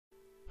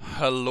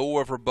Hello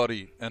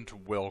everybody and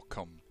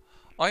welcome.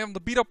 I am the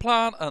Beta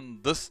Plan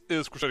and this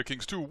is Crusader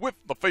Kings 2 with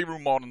the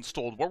Faerûn mod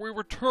installed where we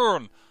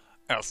return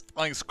as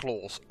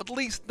Iceclaws. At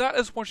least that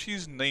is what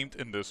she's named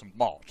in this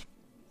mod.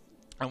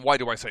 And why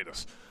do I say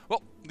this?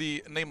 Well,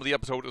 the name of the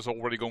episode is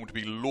already going to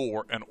be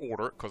Lore and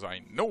Order, because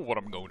I know what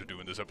I'm going to do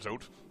in this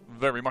episode.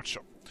 Very much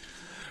so.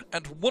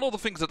 And one of the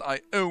things that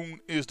I own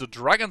is the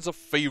Dragons of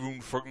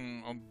Faerûn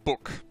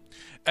book.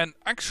 And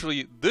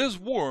actually, this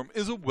worm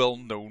is a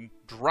well-known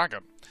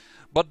dragon.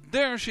 But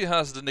there she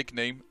has the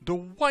nickname the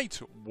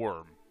White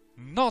Worm,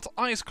 not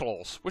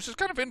Iceclaws, which is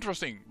kind of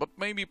interesting, but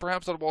maybe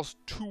perhaps that was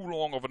too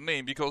long of a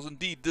name, because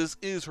indeed this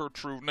is her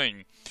true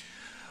name.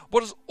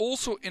 What is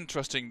also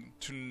interesting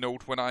to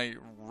note when I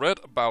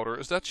read about her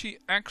is that she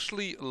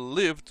actually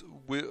lived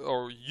with,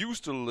 or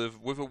used to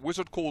live with, a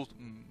wizard called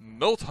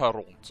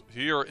Faerûn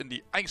here in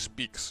the Ice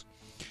Peaks.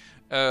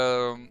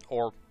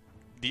 Or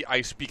the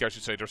Ice Peak, I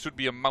should say. There should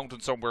be a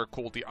mountain somewhere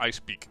called the Ice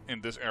Peak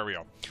in this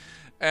area.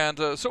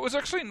 And so it's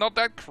actually not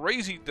that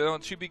crazy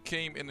that she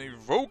became an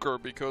evoker,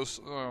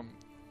 because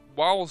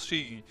while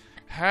she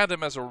had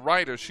him as a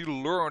rider, she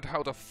learned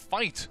how to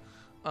fight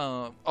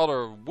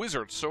other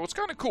wizards. So it's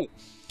kind of cool.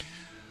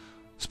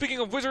 Speaking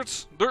of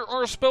wizards, there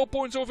are spell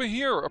points over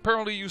here.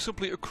 Apparently you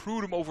simply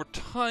accrue them over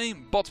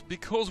time, but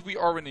because we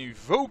are an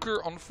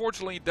evoker,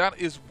 unfortunately that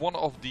is one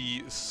of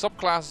the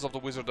subclasses of the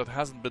wizard that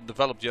hasn't been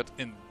developed yet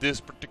in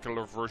this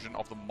particular version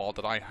of the mod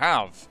that I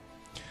have.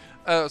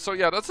 So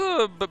yeah, that's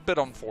a bit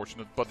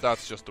unfortunate, but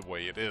that's just the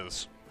way it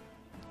is.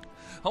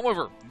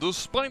 However,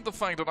 despite the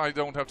fact that I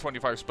don't have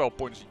 25 spell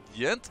points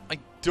yet, I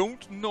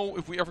don't know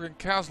if we ever can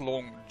cast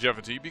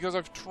longevity, because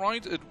I've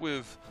tried it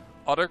with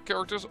other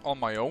characters on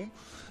my own,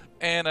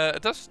 and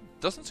it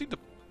doesn't seem to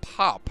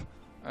pop,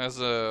 as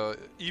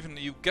even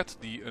you get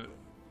the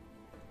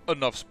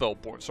enough spell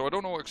points, so I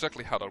don't know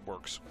exactly how that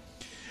works.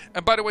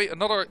 And by the way,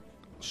 another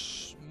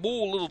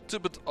small little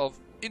tidbit of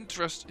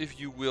interest, if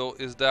you will,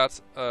 is that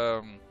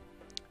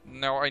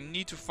now I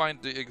need to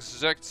find the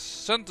exact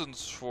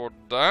sentence for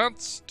that.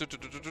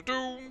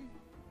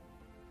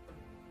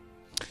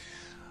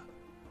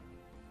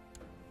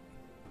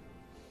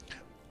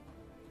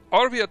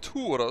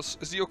 Arviaturas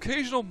is the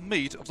occasional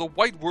mate of the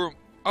white worm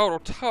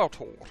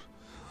Arotator.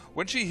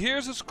 When she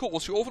hears his call,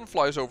 she often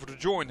flies over to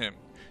join him.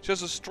 She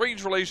has a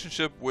strange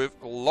relationship with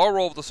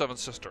Laura of the Seven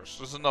Sisters.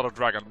 This is another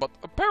dragon, but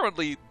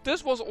apparently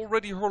this was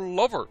already her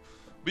lover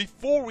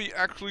before we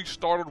actually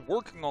started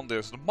working on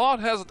this. The mod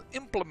hasn't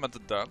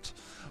implemented that,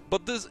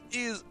 but this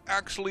is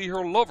actually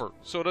her lover,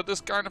 so that is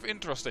kind of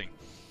interesting.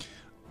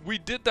 We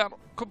did that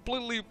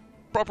completely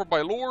proper by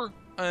lore,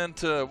 and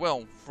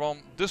well, from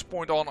this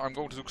point on I'm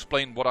going to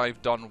explain what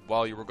I've done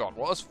while you were gone.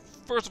 Well,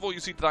 first of all, you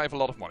see that I have a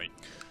lot of money.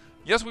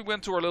 Yes, we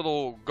went to our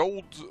little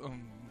gold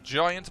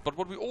giant, but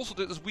what we also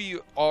did is we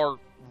are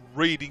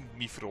raiding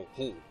Mithril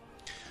Hall.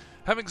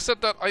 Having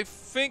said that, I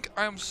think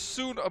I'm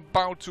soon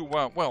about to,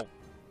 well,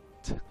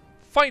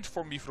 fight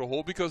for Mithril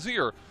Hall, because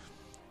here,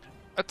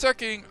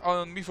 attacking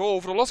on Mithril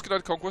Hall for the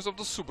Luskanite conquest of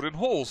the Suberin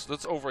Halls.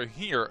 That's over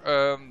here.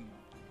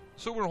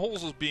 Suberin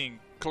Halls is being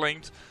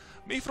claimed.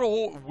 Mithril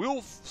Hall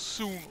will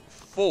soon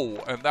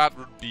fall, and that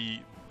would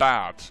be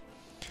bad.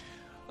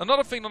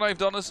 Another thing that I've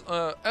done is,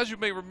 as you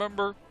may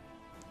remember,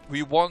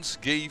 we once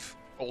gave,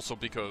 also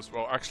because,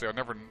 well, actually I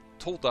never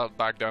told that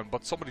back then,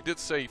 but somebody did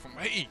say from,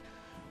 hey,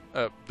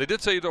 they did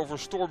say it over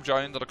Storm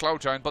Giant, not a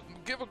Cloud Giant, but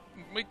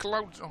make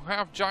Cloud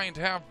half Giant,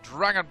 half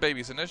Dragon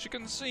babies. And as you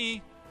can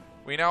see,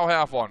 we now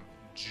have one.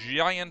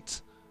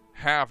 Giant,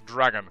 half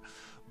Dragon.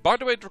 By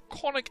the way,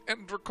 Draconic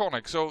and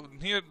Draconic. So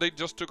here they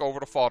just took over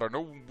the father.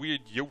 No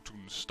weird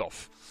Jotun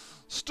stuff.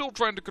 Still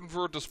trying to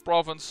convert this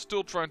province.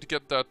 Still trying to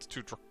get that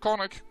to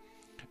Draconic.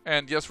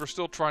 And yes, we're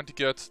still trying to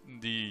get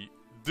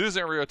this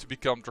area to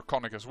become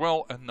Draconic as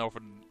well. And now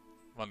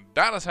when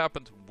that has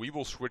happened, we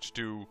will switch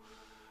to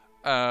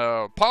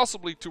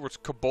possibly towards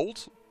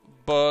kobold,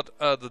 but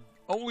the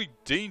only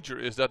danger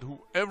is that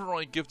whoever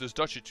I give this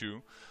duchy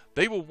to,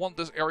 they will want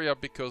this area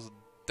because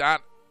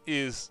that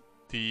is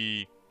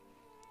the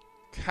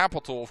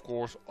capital, of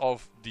course,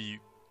 of the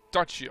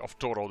duchy of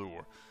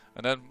Torodur.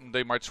 And then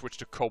they might switch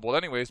to kobold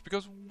anyways,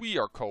 because we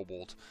are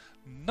kobold.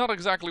 Not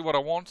exactly what I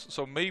want,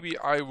 so maybe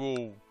I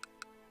will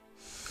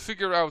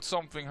figure out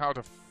something how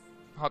to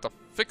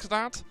fix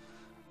that.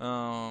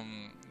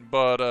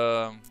 But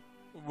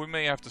we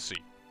may have to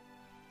see.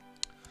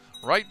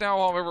 Right now,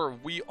 however,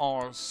 we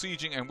are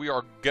sieging and we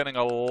are getting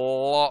a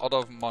lot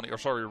of money, or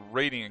sorry,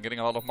 raiding and getting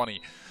a lot of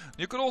money.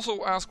 You could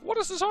also ask, what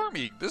is this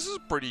army? This is a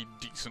pretty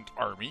decent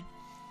army.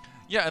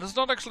 Yeah, and it's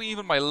not actually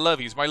even my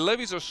levies. My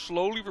levies are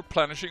slowly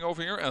replenishing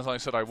over here, as I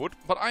said I would.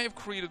 But I have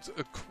created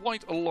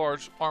quite a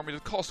large army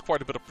that costs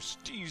quite a bit of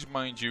prestige,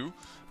 mind you.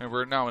 And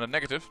we're now in a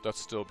negative. That's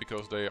still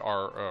because they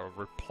are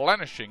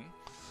replenishing.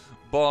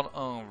 But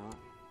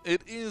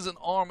it is an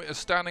army, a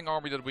standing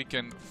army that we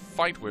can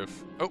fight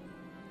with. Oh.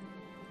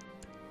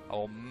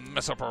 I'll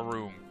mess up our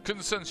room.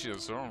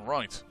 Consensus,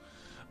 alright.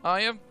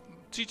 I am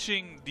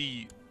teaching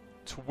the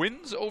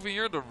twins over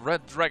here, the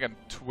Red Dragon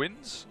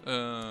twins.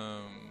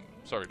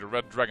 Sorry, the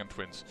Red Dragon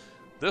twins.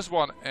 this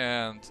one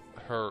and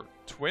her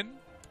twin.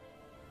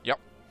 Yep.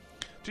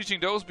 Teaching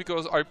those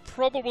because I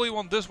probably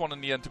want this one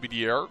in the end to be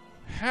the heir.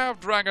 Half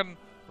dragon,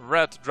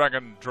 red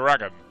dragon,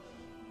 dragon.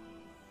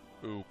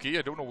 Okay,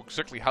 I don't know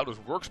exactly how this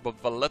works,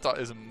 but Valletta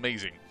is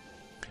amazing.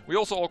 We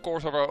also, of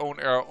course, have our own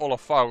heir,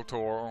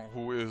 Olafautor,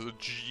 who is a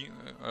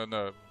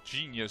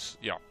genius,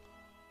 yeah,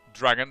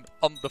 dragon,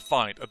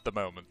 undefined at the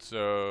moment.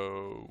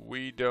 So,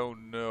 we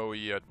don't know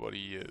yet what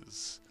he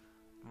is.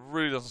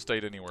 Really doesn't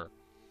state anywhere.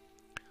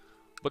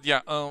 But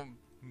yeah,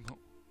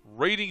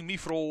 raiding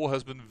Mithril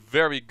has been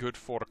very good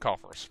for the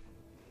coffers.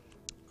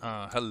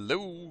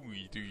 Hello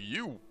to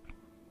you.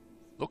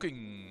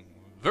 Looking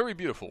very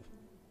beautiful.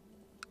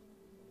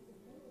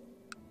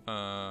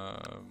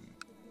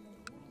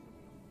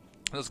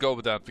 Let's go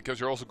with that, because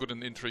you're also good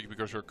in intrigue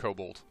because you're a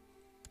kobold.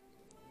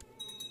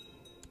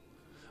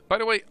 By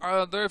the way,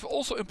 they've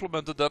also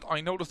implemented that. I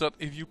noticed that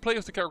if you play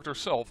as the character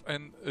yourself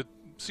and it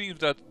seems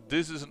that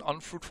this is an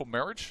unfruitful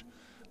marriage,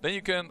 then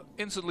you can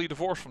instantly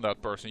divorce from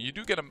that person. You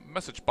do get a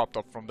message popped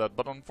up from that,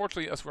 but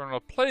unfortunately, as we're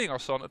not playing our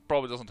son, it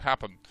probably doesn't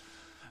happen.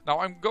 Now,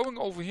 I'm going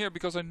over here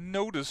because I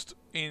noticed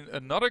in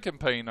another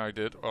campaign I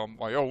did on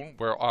my own,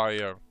 where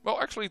I, well,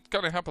 actually it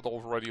kind of happened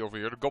already over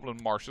here, the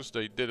Goblin Marshes,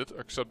 they did it,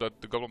 except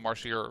that the Goblin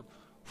Marsh here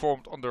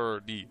formed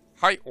under the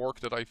High Orc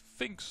that I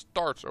think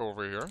starts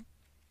over here.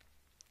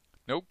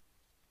 Nope,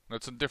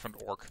 that's a different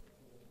orc.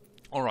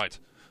 Alright,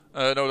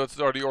 no, that's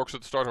are the orcs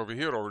that start over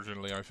here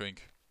originally, I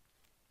think.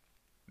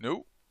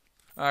 No?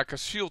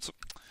 Because shields...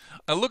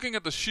 I'm looking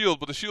at the shield,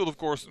 but the shield, of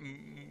course,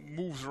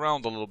 moves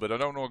around a little bit. I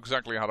don't know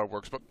exactly how that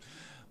works, but...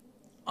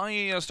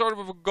 I started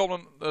with a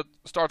goblin that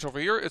starts over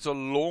here. It's a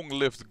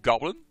long-lived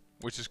goblin,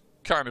 which is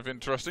kind of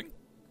interesting.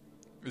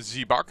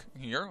 Zebak,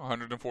 here,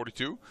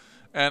 142.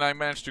 And I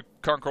managed to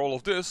conquer all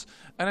of this.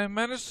 And I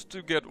managed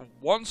to get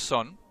one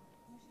son,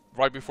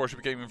 right before she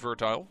became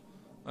infertile.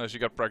 She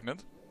got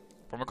pregnant,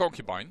 from a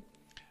concubine.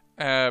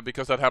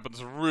 Because that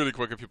happens really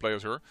quick if you play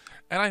as her.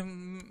 And I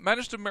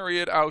managed to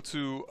marry it out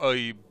to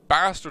a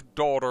bastard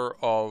daughter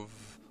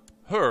of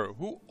her,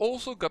 who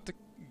also got the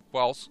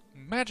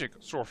magic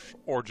source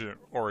origin.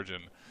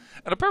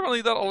 And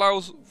apparently that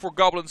allows for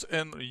goblins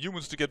and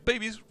humans to get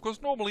babies, because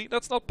normally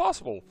that's not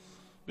possible.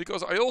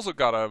 Because I also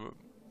got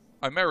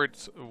I married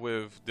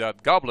with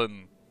that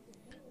goblin,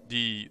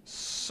 the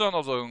son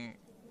of the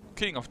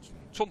king of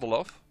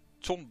Chondlov.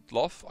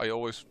 I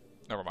always...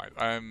 Never mind.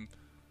 I'm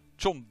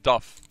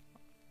Chondaf.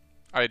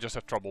 I just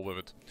have trouble with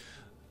it.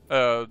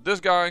 This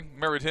guy,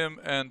 married him,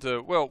 and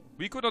well,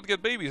 we could not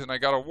get babies, and I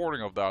got a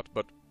warning of that,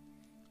 but...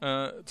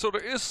 so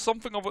there is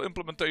something of an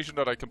implementation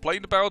that I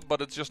complained about,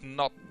 but it's just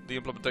not the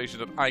implementation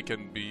that I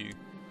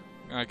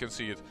can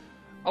see it.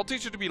 I'll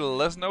teach you to be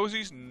less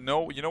nosies.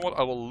 No, you know what?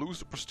 I will lose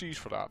the prestige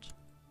for that.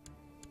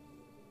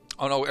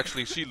 Oh no,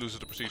 actually she loses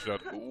the prestige for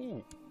that.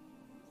 Ooh.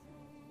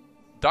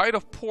 Died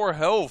of poor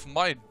health.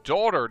 My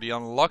daughter, the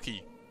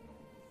unlucky.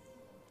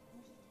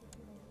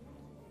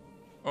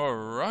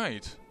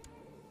 Alright.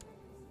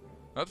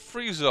 That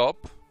frees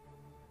up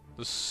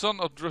the son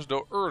of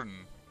Drisdo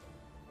Erden.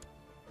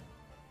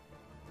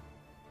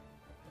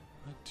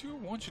 I do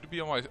want you to be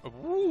on my...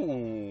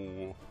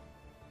 Ooh.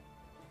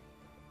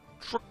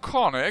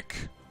 Draconic.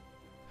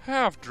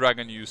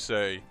 Half-dragon, you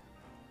say?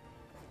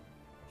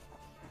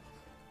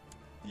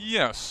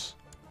 Yes.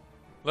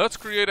 Let's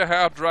create a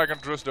half-dragon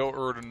Drisdo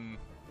Erden.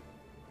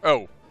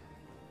 Oh.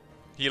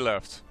 He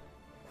left.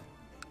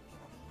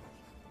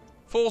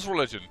 False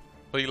religion.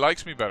 But he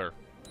likes me better.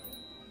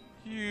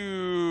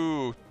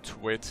 You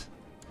twit.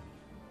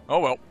 Oh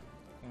well.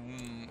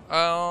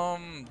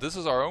 This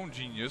is our own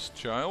genius,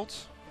 child.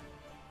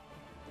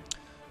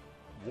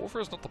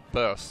 Warfare is not the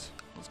best.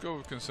 Let's go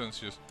with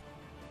consensus.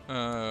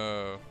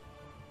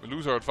 We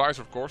lose our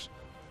advisor, of course.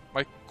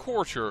 My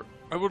courtier.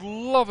 I would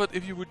love it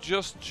if you would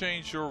just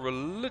change your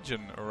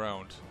religion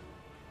around.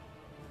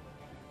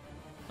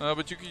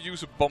 But you can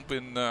use a bump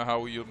in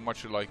how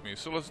much you like me,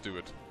 so let's do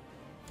it.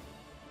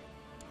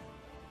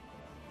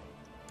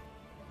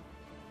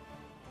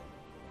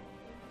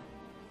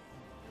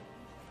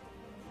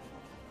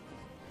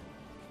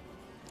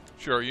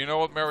 Sure, you know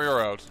what? Marry her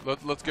out.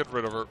 Let's get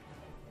rid of her.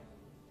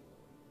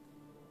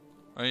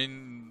 I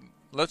mean,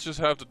 let's just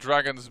have the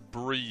dragons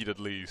breed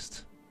at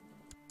least.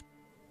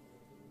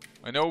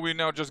 I know we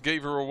now just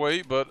gave her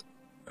away, but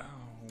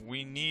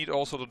we need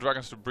also the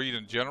dragons to breed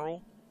in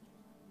general.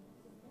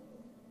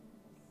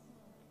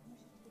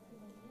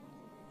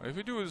 If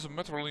we do is a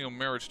matrilineal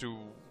marriage to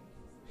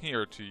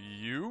here, to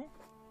you.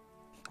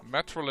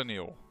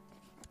 Matrilineal.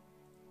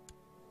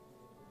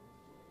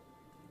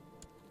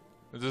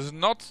 It is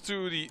not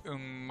to the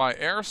my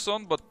heir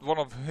son, but one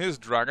of his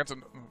dragons,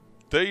 and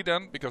they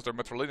then, because they're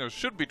matrilineal,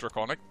 should be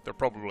draconic. They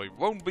probably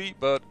won't be,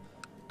 but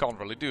can't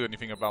really do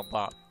anything about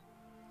that.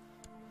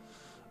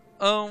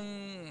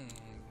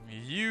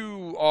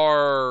 You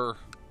are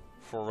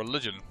for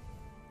religion.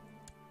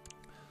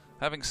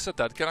 Having said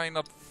that, can I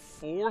not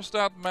force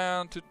that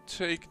man to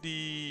take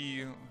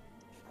the...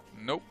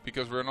 Nope,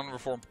 because we're an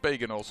unreformed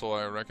pagan also,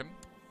 I reckon.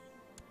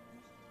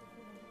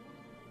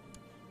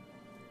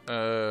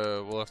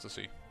 We'll have to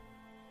see.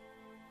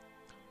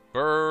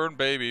 Burn,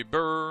 baby,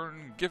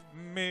 burn. Give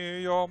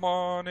me your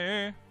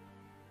money.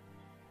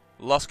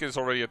 Lusk is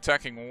already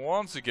attacking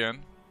once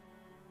again.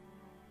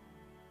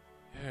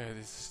 Yeah,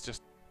 this is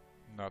just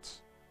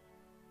nuts.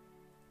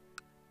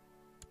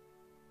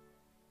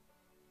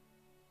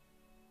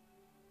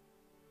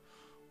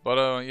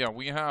 But yeah,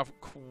 we have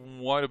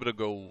quite a bit of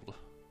gold.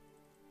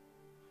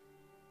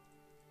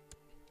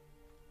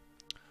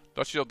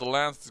 Duchy of the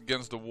Lands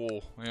against the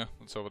wall. Yeah,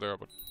 it's over there,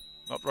 but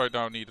not right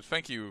now needed.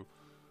 Thank you.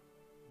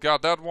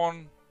 Got that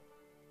one.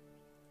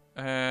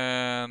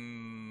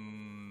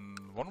 And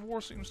one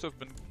war seems to have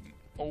been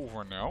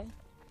over now.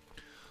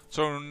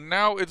 So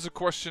now it's a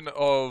question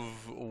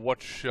of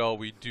what shall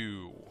we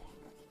do?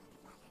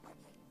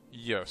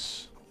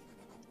 Yes.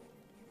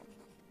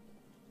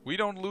 We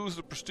don't lose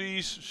the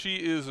prestige. She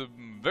is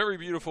very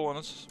beautiful and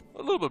it's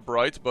a little bit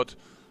bright, but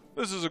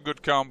this is a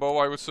good combo,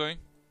 I would say.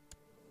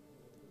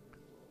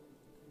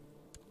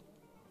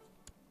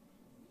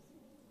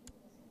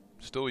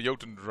 Still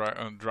Jotun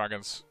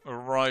dragons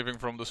arriving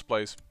from this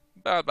place.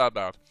 Bad, bad,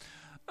 bad.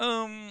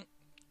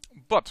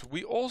 But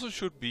we also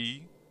should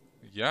be...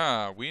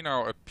 Yeah, we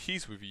now at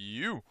peace with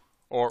you.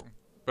 Or,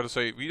 better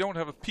say, we don't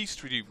have a peace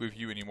treaty with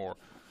you anymore.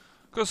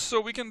 Because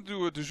so we can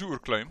do a de jure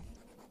claim.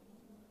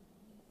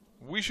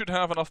 We should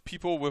have enough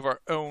people with our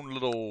own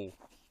little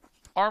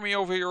army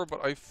over here.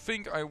 But I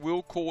think I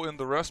will call in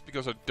the rest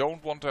because I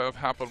don't want to have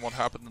happen what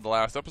happened in the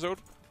last episode.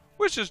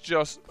 Which is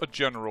just a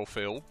general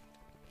fail.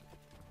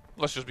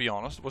 Let's just be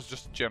honest, it was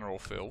just a general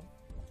fail.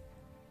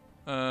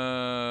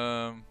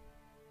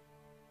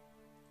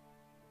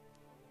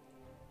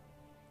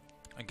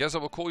 I guess I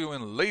will call you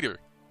in later.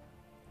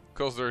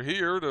 Because they're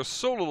here, there's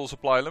so little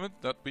supply limit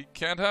that we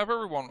can't have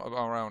everyone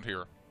around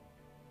here.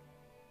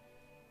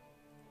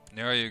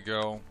 There you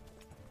go.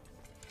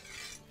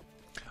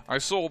 I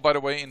saw, by the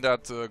way, in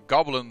that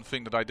goblin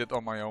thing that I did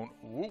on my own.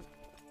 Woo.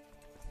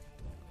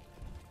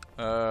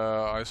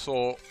 I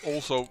saw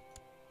also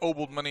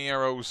Obold Many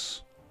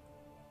Arrows.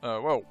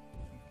 Well,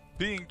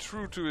 being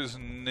true to his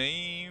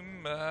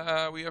name,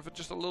 we have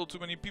just a little too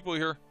many people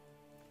here.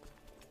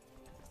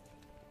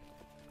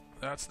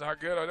 That's not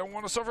good. I don't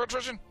want to suffer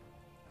attrition.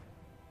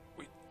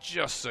 We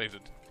just saved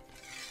it.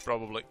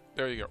 Probably.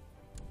 There you go.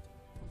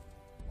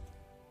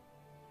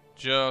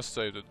 Just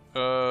saved it.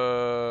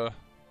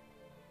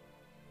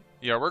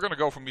 Yeah, we're gonna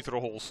go for Mithril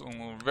Holes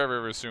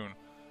very, very soon.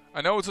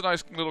 I know it's a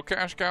nice little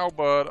cash cow,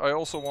 but I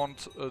also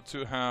want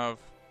to have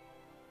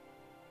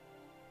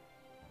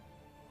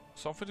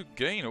something to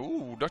gain.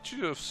 Ooh,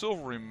 Duchy of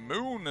Silvery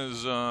Moon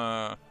is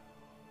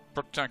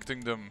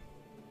protecting them.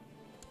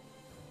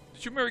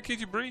 Did you marry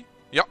Katie Bree?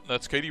 Yeah,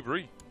 that's Katie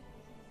Bree.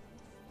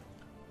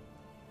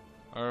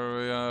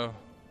 I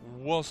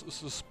was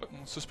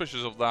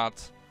suspicious of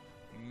that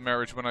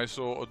marriage when I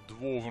saw a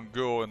dwarven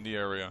girl in the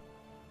area.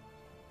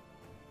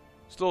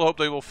 Still hope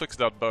they will fix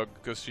that bug,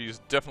 because she's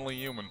definitely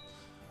human.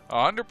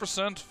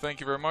 100%, thank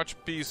you very much,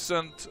 peace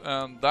sent,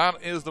 and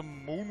that is the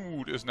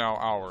Moonwood is now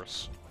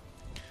ours.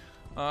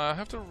 I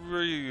have to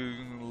really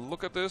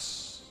look at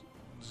this.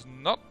 It's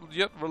not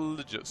yet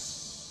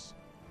religious.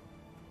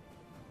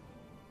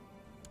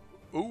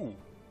 Ooh.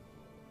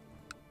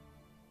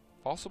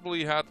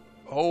 Possibly had...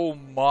 Oh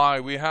my,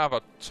 we have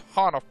a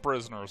ton of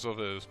prisoners of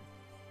his.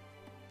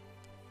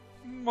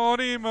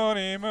 Money,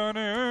 money,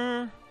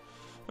 money.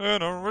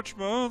 In a rich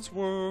man's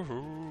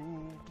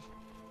world.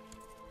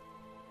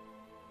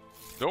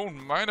 Don't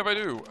mind if I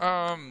do.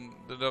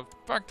 The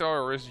fact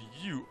is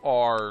you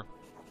are...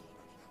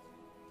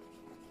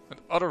 And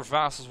other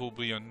vassals will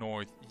be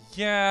annoyed.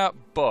 Yeah,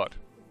 but...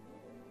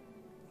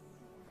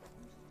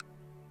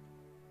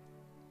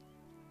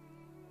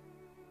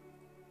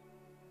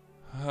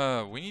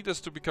 we need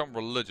this to become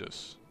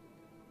religious.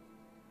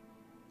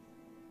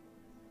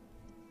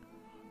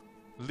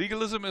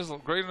 Legalism is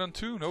greater than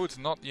 2? No, it's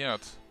not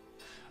yet.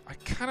 I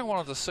kind of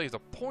wanted to save the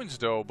points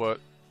though, but...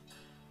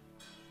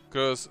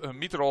 Because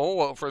Mithril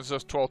Hole, for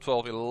instance, 12,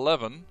 12,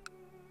 11.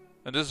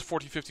 And this is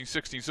 14, 15,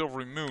 16,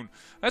 Silvery Moon.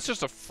 That's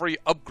just a free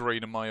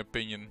upgrade in my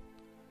opinion.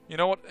 You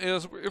know what,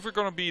 if we're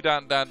gonna be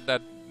that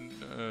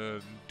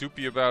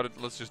doopy about it,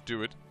 let's just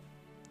do it.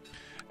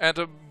 And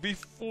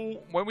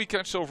before, when we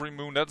catch Silvery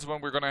Moon, that's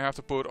when we're gonna have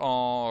to put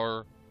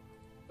our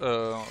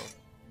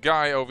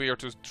guy over here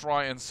to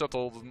try and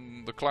settle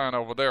the clan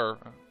over there.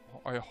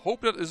 I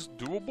hope that is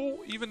doable,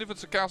 even if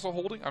it's a castle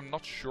holding. I'm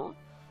not sure,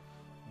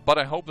 but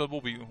I hope that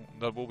will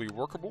be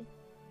workable.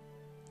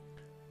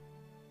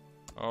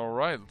 All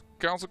right,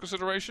 council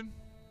consideration.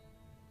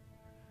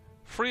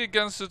 3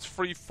 against it,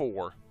 3,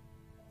 4.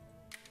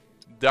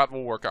 That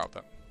will work out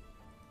then.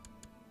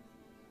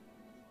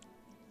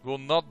 Will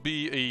not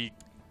be a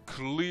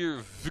clear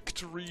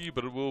victory,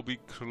 but it will be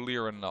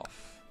clear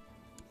enough.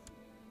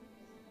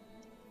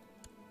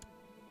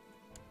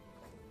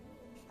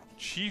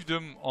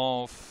 Chiefdom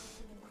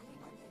of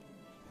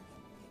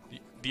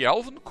the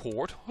Elven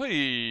Court.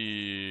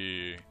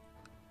 Hey, I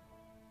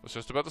was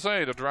just about to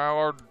say the Drow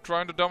are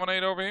trying to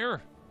dominate over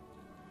here.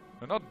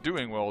 They're not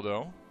doing well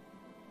though.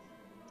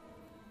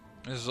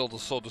 This is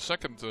also the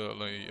second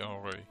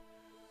already.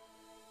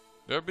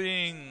 They're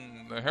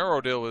being...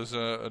 Harrowdale is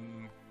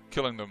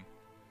killing them.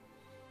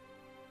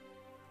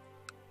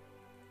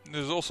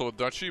 This is also a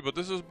duchy, but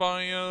this is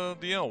by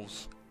the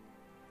elves.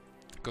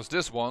 Because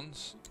this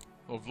one's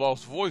of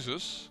Lost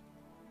Voices.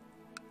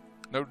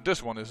 No,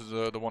 this one is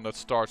the one that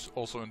starts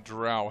also in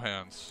drow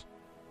hands.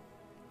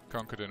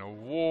 Conquered in a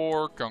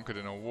war, conquered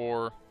in a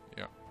war.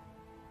 Yeah.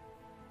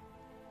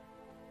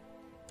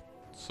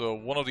 So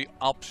one of the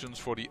options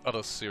for the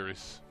other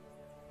series.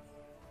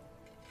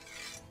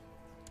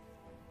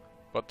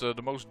 But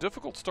the most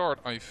difficult start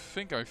I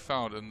think I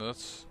found, and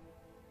that's...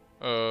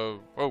 oh.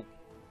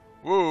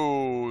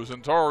 Whoa!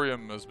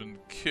 Centaurium has been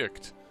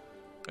kicked.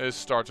 It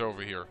starts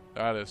over here.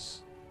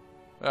 That's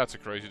a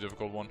crazy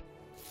difficult one.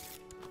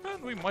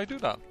 And we might do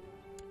that.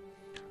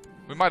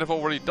 We might have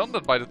already done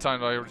that by the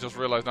time I just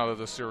realized now that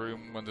the series,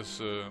 when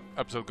this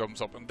episode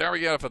comes up. And there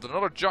we have it,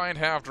 another giant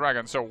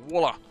half-dragon. So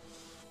voila!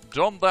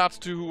 Done that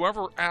to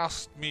whoever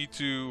asked me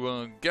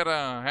to get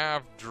a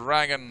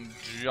half-dragon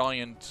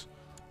giant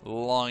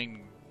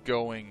line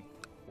going.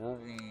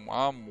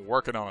 I'm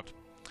working on it.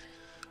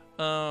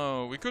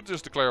 We could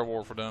just declare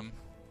war for them.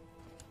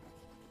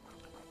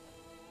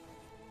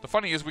 The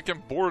funny is we can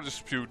border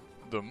dispute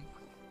them.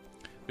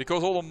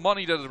 Because all the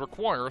money that it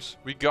requires,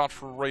 we got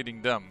for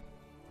raiding them.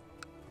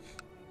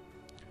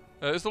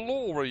 Is the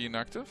law already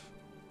inactive?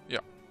 Yeah,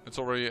 it's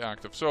already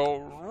active. So,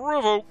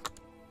 revoke!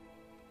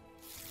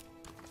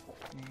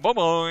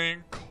 Bye-bye!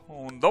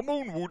 The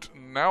Moonwood,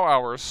 now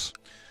ours.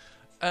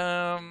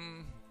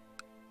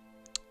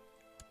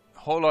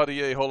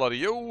 Hola-die,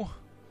 hola-die-yo.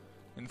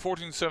 In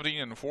 1417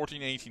 and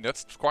 1418,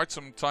 that's quite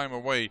some time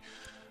away.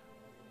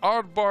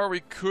 Ardbar we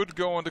could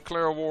go and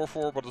declare war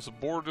for, but it's a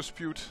border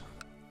dispute.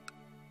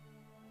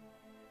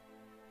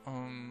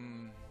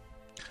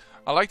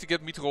 I like to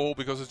get Mithril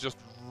because it's just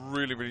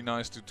really, really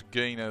nice to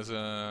gain as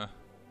a...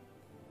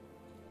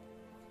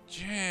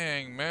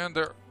 Dang, man,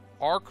 there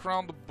are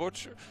Crown the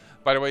Butcher.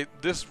 By the way,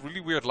 this really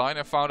weird line,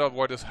 I found out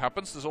why this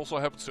happens. This also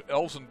happens to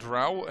elves and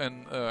drow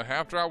and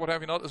half-drow, what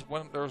have you not, is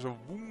when there's a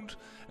wound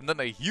and then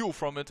they heal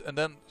from it and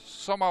then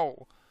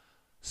somehow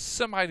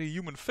the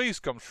human face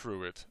comes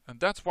through it. And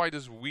that's why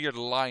this weird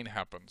line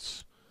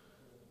happens.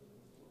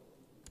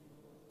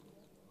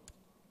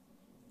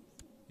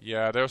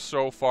 Yeah, they're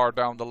so far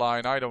down the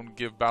line, I don't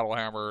give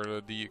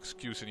Battlehammer the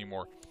excuse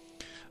anymore.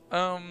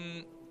 Mithril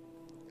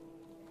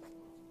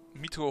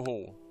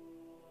Hall.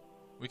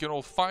 We can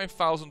hold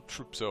 5,000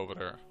 troops over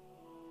there.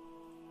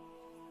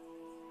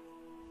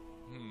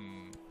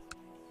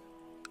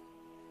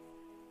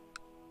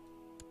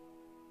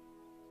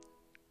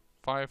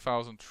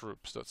 5,000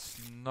 troops, that's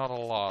not a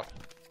lot.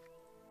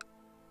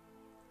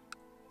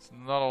 It's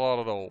not a lot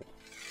at all.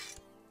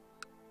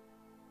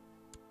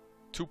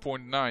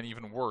 2.9,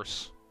 even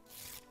worse.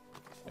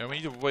 And we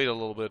need to wait a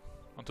little bit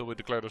until we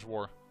declare this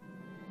war.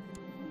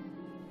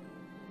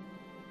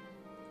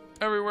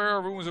 Everywhere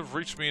rumors have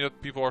reached me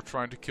that people are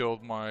trying to kill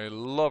my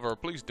lover.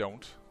 Please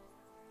don't.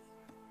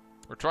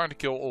 We're trying to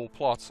kill all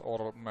plots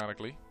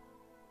automatically.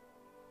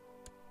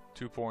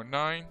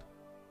 2.9.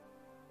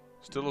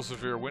 Still a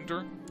severe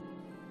winter.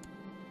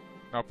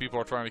 Now people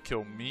are trying to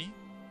kill me.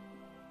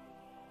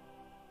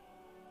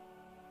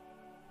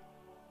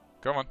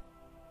 Come on.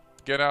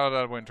 Get out of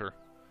that winter.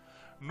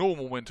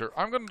 Normal winter.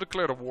 I'm gonna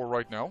declare the war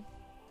right now.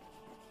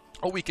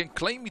 Oh, we can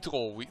claim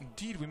Mithril.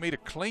 Indeed, we made a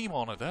claim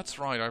on it. That's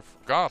right, I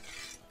forgot.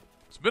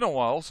 It's been a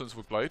while since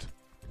we played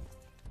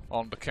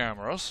on the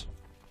cameras.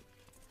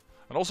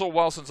 And also a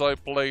while since I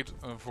played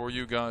for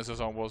you guys, as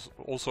I was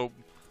also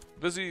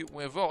busy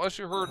with, well, as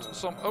you heard,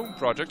 some own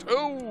project.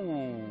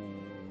 Oh!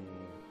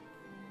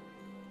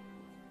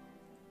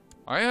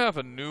 I have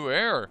a new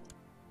heir.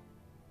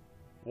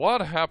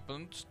 What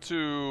happened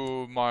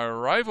to my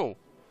rival?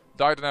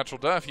 Died a natural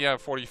death. Yeah,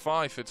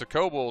 45. It's a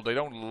kobold. They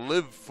don't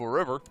live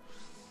forever.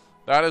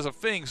 That is a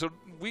thing. So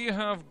we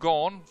have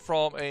gone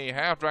from a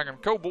half-dragon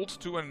kobold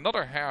to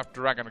another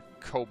half-dragon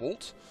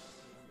kobold.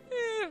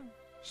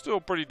 Still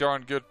a pretty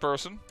darn good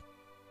person.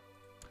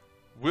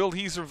 Will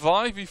he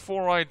survive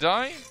before I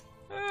die?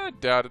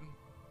 Doubt it.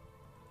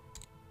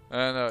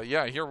 And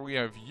yeah, here we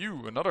have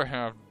you, another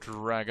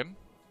half-dragon.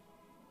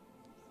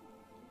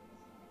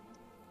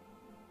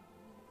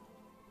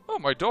 Oh,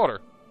 my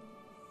daughter.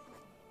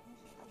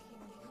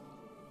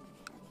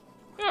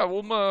 Yeah,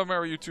 we'll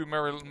marry you to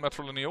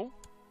Matrilineal.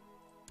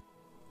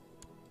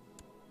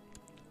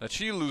 That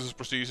she loses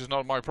prestige is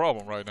not my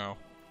problem right now.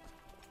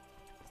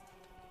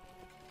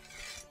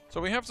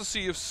 So we have to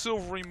see if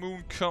Silvery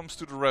Moon comes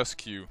to the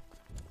rescue.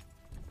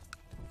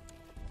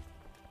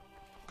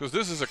 Because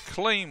this is a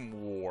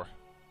claim war.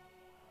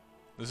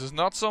 This is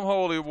not some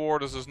holy war,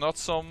 this is not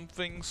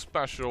something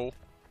special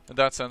in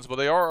that sense. But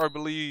they are, I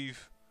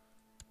believe,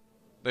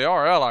 they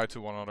are allied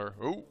to one another.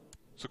 Oh,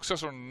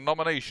 successor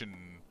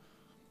nomination.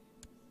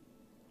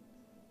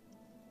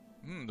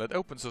 That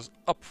opens us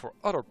up for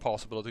other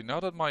possibility. Now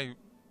that my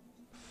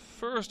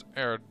first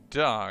heir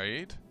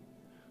died,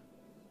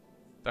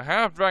 the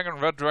half-dragon,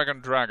 red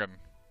dragon.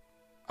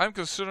 I'm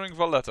considering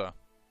Valletta.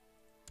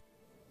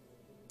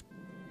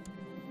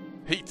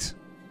 Heat.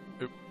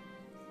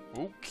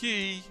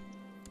 Okay.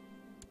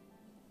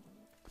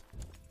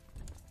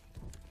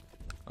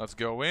 Let's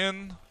go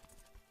in.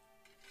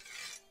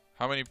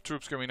 How many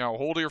troops can we now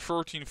hold here?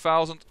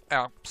 13,000.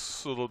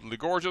 Absolutely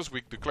gorgeous.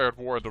 We declared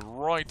war at the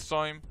right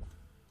time.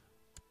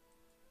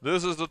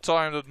 This is the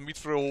time that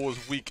Mithril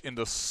was weak in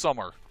the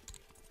summer.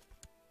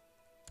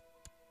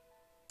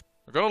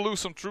 We're gonna lose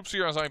some troops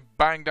here as I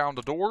bang down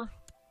the door.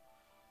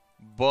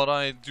 But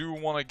I do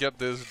want to get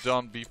this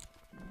done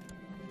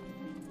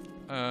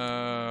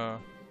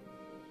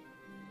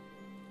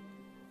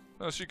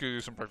she could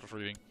do some practice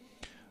reading.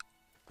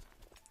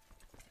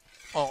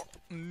 Oh,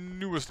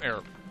 newest heir.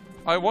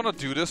 I want to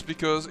do this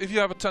because if you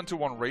have a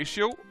 10-to-1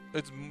 ratio,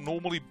 it's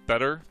normally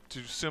better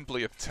to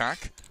simply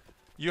attack.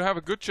 You have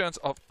a good chance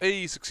of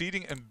A,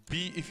 succeeding, and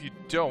B, if you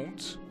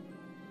don't...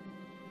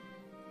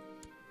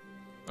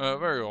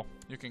 very well.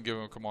 You can give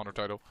him a commander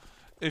title.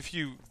 If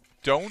you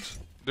don't,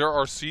 there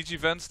are siege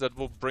events that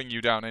will bring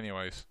you down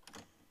anyways.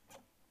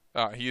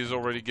 Ah, he has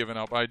already given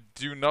up. I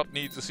do not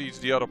need to siege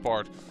the other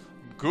part.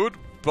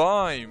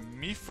 Goodbye,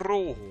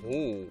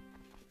 Mithril.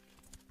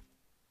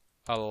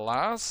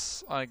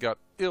 Alas, I got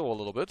ill a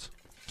little bit.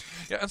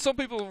 Yeah, and some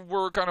people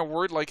were kind of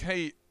worried, like,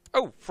 hey,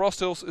 oh, Frost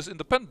Hills is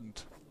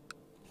independent.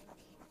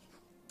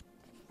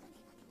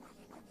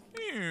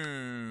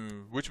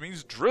 Which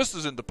means Drizzt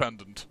is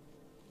independent.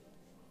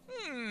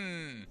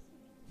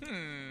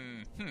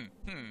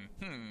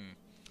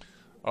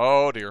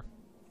 Oh dear.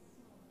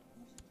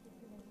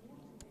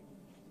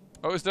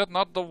 Oh, is that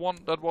not the one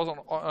that was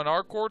on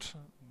our court?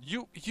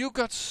 You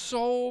got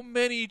so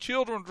many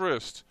children,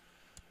 Drizzt.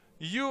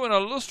 You and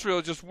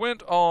Illustria just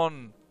went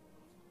on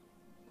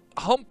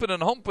humping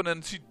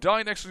and she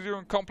died actually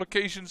during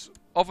complications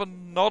of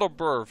another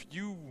birth.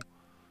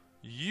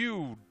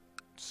 You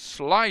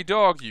sly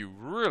dog, you.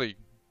 Really.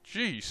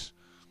 Jeez.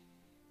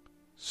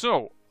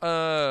 So,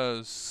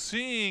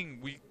 seeing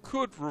we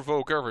could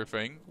revoke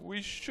everything,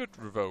 we should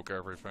revoke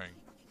everything.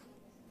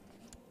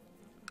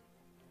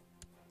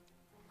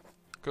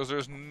 Because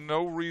there's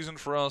no reason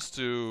for us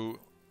to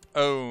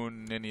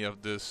own any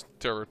of this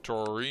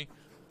territory.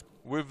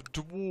 With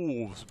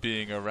dwarves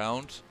being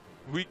around,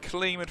 we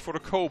claim it for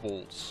the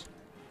kobolds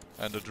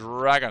and the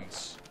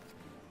dragons.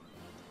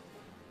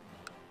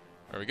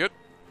 Very good.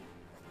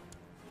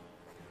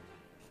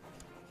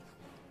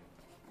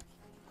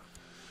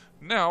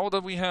 Now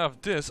that we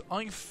have this,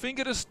 I think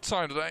it is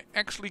time that I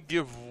actually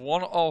give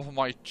one of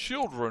my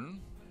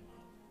children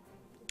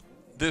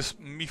this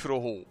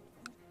Mithril.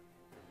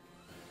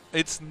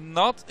 It's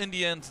not in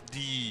the end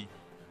the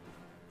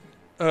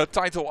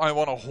title I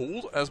want to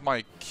hold as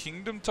my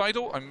kingdom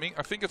title.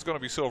 I think it's going to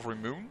be Silvery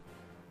Moon.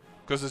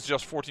 Because it's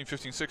just 14,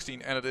 15,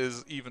 16 and it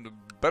is even a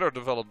better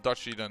developed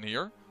duchy than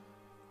here.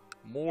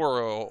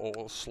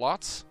 More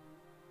slots.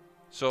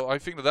 So I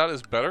think that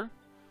is better.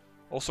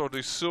 Also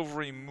the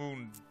Silvery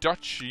Moon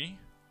Duchy.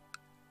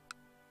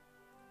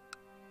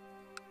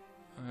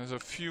 There's a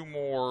few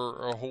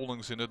more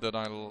holdings in it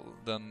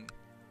than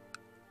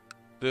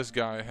this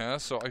guy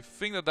has. So I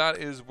think that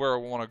is where I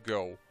want to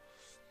go.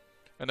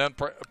 And then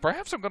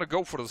perhaps I'm going to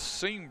go for the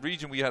same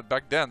region we had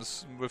back then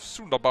with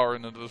Sundabar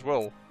in it as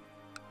well.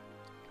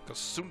 Because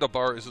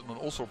Sundabar is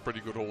also a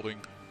pretty good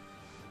holding.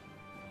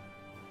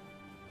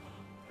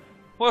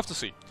 We'll have to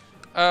see.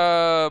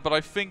 But I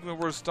think it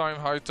was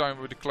high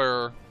time we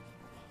declare...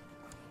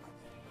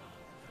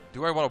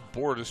 Do I want a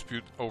border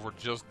dispute over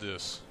just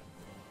this?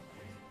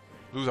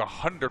 Lose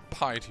 100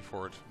 piety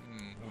for it.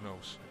 Who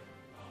knows?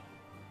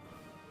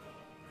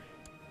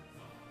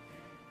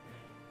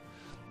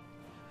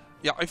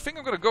 Yeah, I think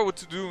I'm gonna go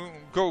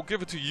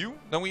give it to you.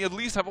 Then we at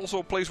least have also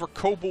a place where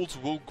kobolds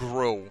will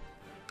grow.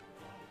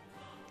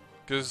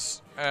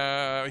 Because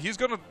he's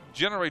gonna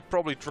generate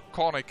probably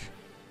draconic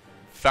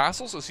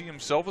vassals as he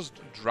himself is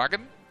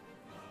dragon.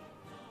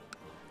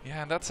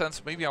 Yeah, in that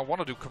sense, maybe I want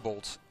to do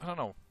kobolds. I don't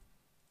know.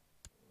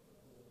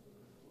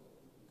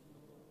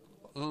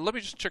 Let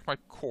me just check my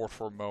court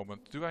for a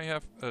moment. Do I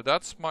have...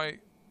 that's my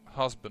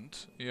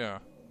husband. Yeah.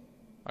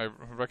 I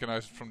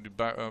recognize it from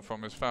the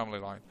from his family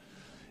line.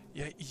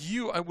 Yeah,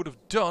 you I would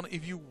have done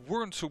if you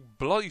weren't so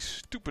bloody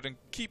stupid and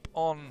keep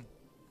on...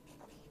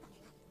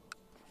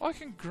 I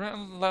can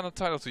grant land a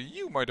title to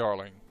you, my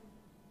darling.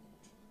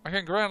 I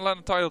can grant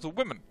land a title to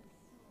women.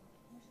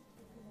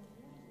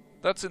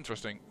 That's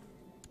interesting.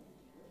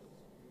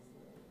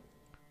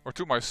 Or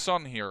to my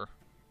son here.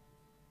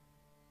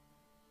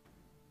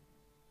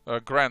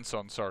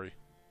 Grandson, sorry.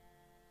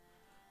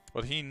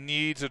 But he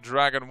needs a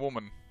dragon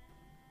woman.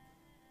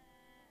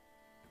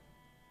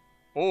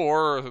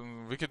 Or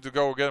we could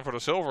go again for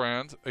the silver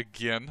hand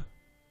again.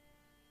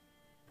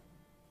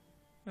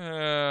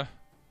 I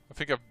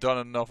think I've done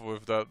enough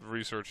with that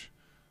research.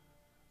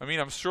 I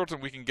mean, I'm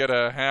certain we can get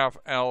a half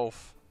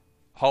elf,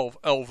 half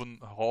elven,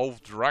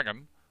 half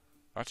dragon.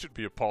 That should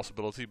be a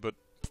possibility, but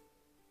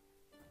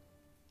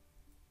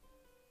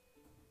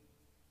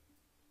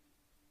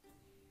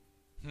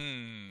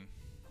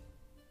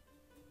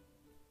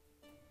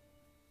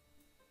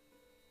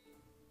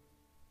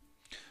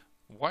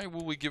why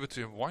will we give it to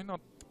him? Why not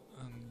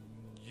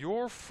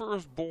your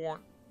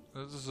firstborn?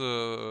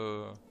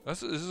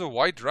 This is a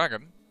white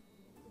dragon.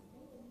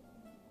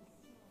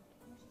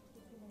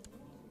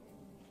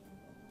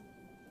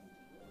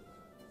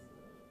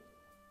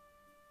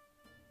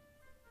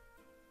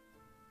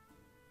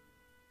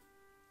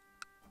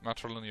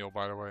 Matrilineal,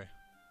 by the way.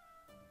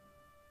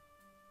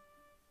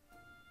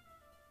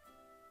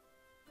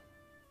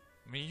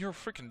 I mean, you're a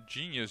freaking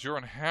genius. You're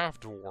a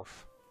half-dwarf.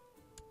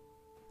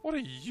 What are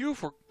you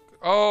for?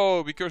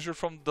 Oh, because you're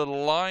from the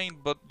line,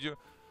 but you...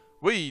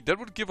 Wait, that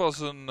would give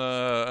us an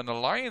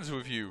alliance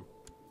with you.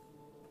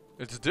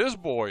 It's this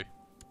boy.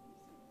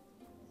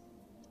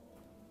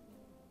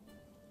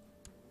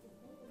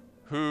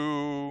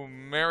 Who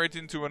married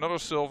into another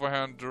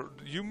Silverhand.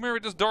 You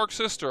married his dark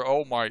sister.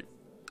 Oh my...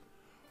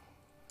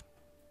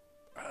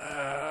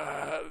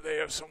 they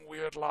have some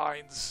weird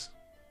lines.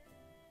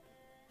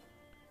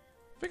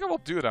 I think I will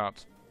do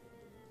that.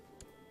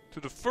 To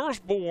the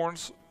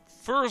firstborn's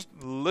first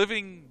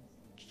living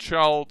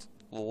child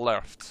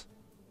left.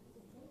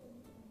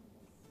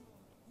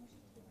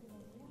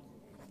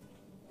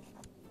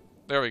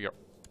 There we go.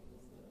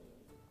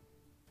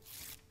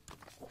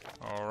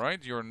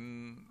 Alright,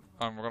 I'm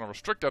gonna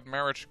restrict that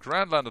marriage,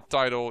 grandland the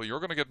title, you're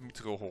gonna get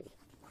mythical hole.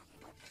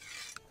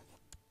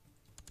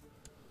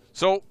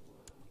 So,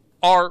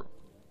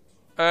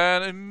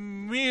 and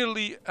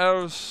immediately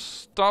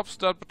stops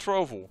that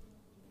betrothal.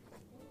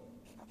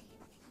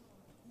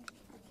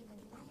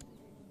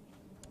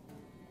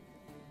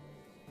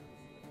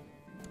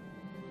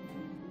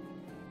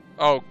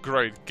 Oh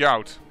great,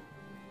 gout.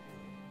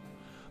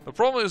 The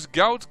problem is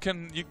gout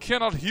you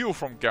cannot heal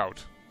from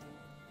gout.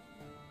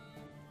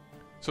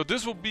 So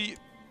this will be,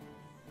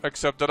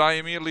 except that I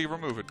immediately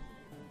remove it.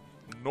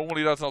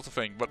 Normally that's not the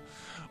thing, but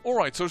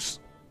alright, so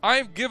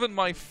I've given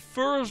my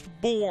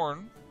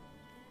firstborn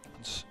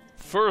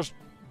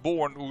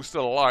who's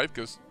still alive,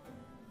 because,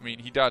 I mean,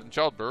 he died in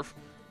childbirth.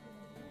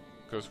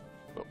 Because,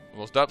 well, it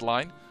was that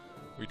line.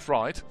 We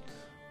tried.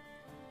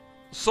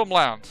 Some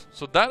land.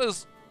 So that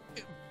is,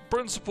 in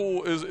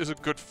principle, is a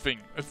good thing.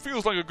 It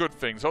feels like a good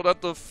thing, so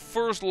that the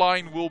first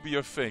line will be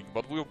a thing.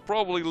 But we'll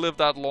probably live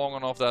that long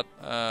enough that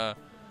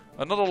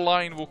another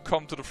line will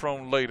come to the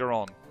throne later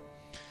on.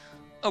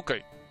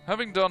 Okay,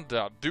 having done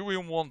that, do we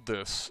want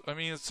this? I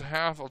mean, it's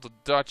half of the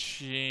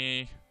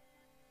duchy.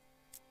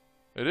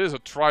 It is a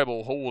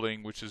tribal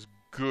holding, which is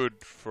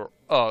good for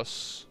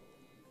us.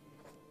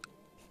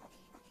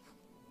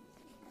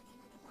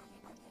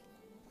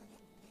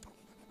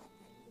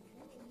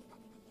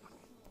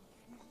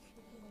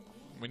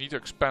 We need to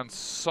expand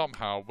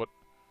somehow, but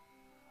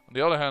on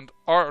the other hand,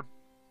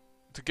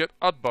 to get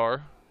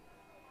Adbar.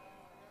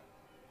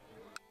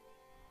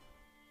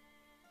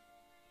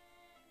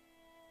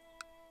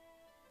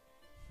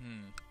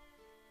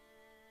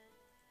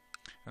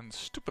 And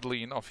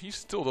stupidly enough, he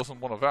still doesn't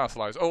want to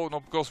vassalize. Oh no,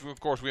 because of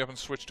course we haven't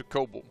switched to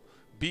kobold,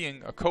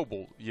 being a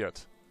kobold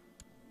yet.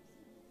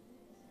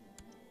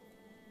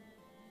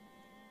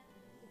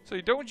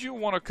 So don't you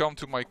want to come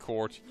to my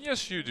court?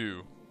 Yes, you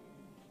do.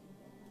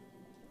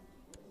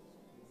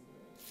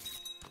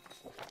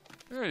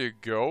 There you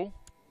go.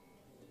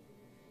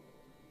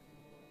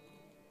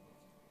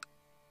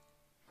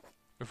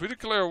 If we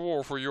declare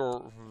war for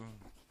your...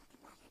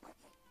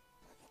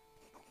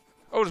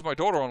 Oh, there's my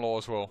daughter-in-law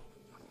as well.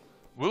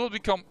 Will it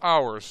become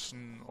ours?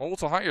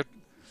 Holds a higher...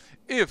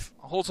 If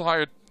holds a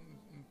higher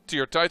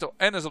tier title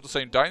and is of the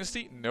same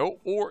dynasty? No.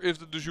 Or if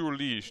the de jure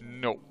liege?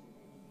 No.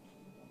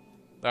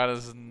 That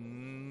is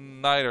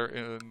neither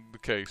in the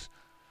case.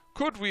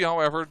 Could we,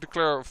 however,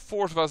 declare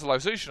forced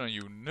vassalization on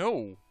you?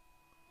 No.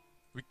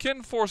 We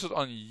can force it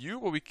on you,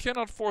 but we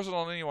cannot force it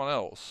on anyone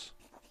else.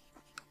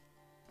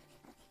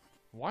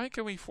 Why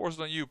can we force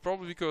it on you?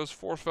 Probably because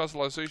forced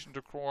vassalization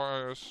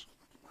requires...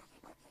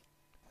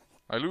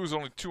 I lose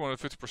only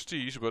 250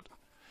 prestige, but...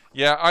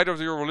 Yeah, either of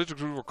your religious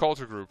group or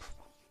culture group.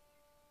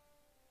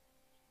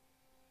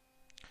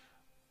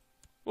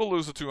 We'll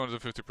lose the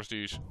 250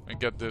 prestige and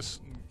get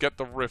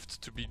the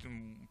rift to be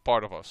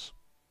part of us.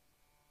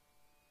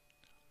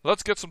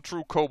 Let's get some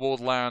true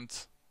kobold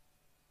land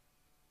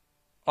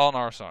on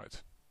our side.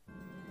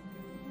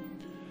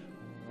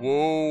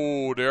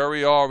 Whoa, there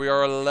we are. We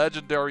are a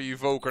legendary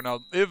evoker. Now,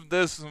 if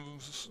this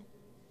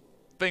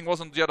thing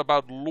wasn't yet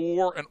about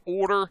lore and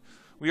order,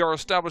 we are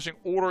establishing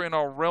order in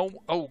our realm.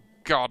 Oh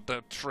god, the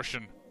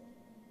attrition.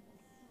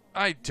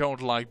 I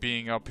don't like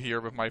being up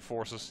here with my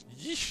forces.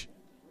 Yeesh.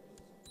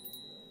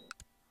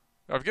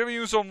 I've given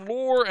you some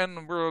lore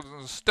and we're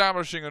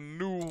establishing a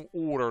new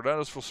order. That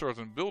is for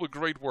certain. Build a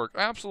great work.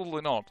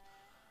 Absolutely not.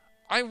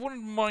 I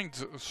wouldn't mind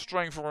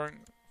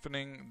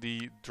strengthening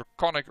the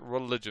draconic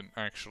religion,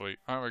 actually.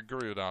 I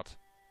agree with that.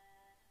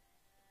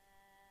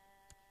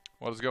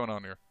 What is going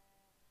on here?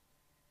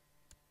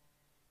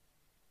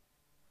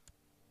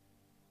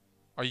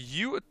 Are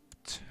you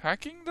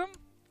attacking them?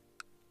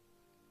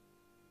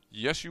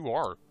 Yes, you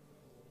are.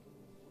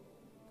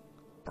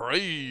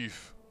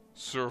 Brave,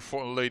 Sir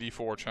Lady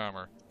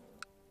Forgehammer.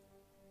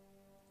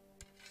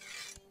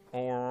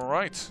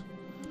 Alright.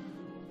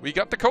 We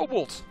got the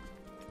kobold.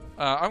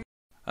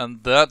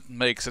 And that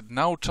makes it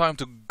now time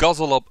to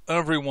guzzle up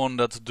everyone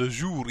that's de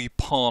jure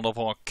part of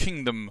our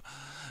kingdom.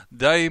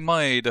 They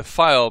may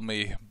defile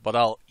me, but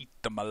I'll eat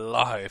them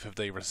alive if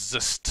they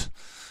resist.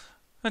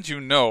 And you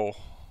know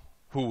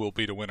who will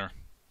be the winner.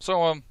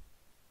 So,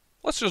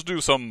 let's just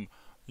do some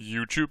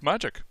YouTube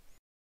magic.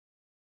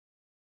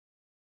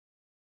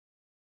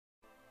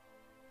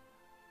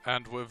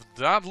 And with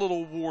that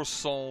little war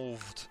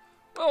solved,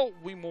 well,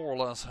 we more or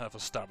less have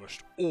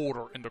established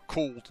order in the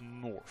cold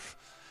north.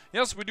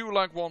 Yes, we do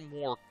like one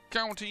more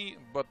county,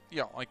 but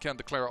yeah, I can't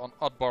declare on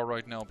Adbar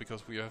right now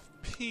because we have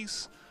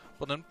peace.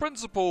 But in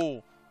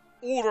principle,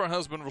 order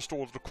has been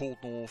restored to the cold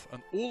north,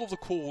 and all of the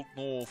cold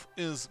north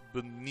is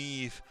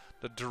beneath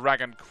the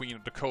Dragon Queen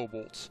of the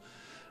Kobolds.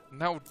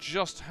 Now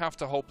just have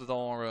to hope that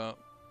our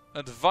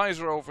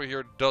advisor over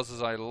here does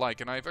as I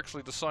like, and I've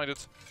actually decided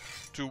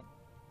to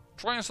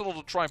try and settle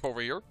the tribe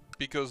over here,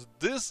 because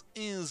this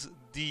is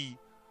the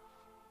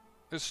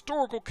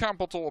historical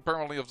capital,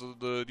 apparently, of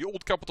the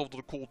old capital of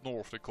the Cold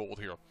North, they call it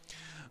here.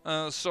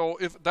 So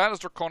if that is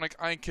draconic,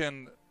 I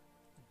can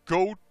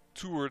go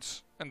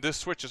towards, and this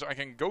switches, I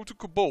can go to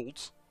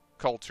kobold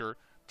culture,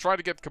 try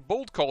to get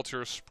kobold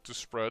cultures to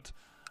spread,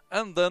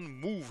 and then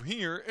move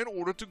here in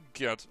order to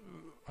get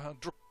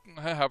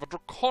have a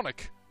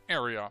draconic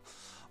area.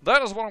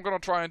 That is what I'm going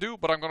to try and do,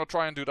 but I'm going to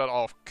try and do that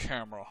off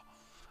camera.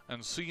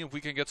 And see if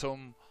we can get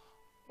some,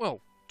 well,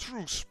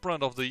 true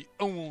spread of the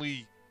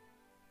only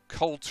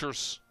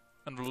cultures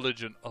and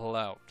religion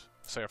allowed.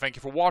 So thank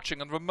you for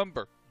watching, and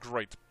remember,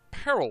 great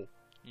peril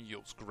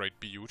yields great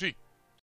beauty.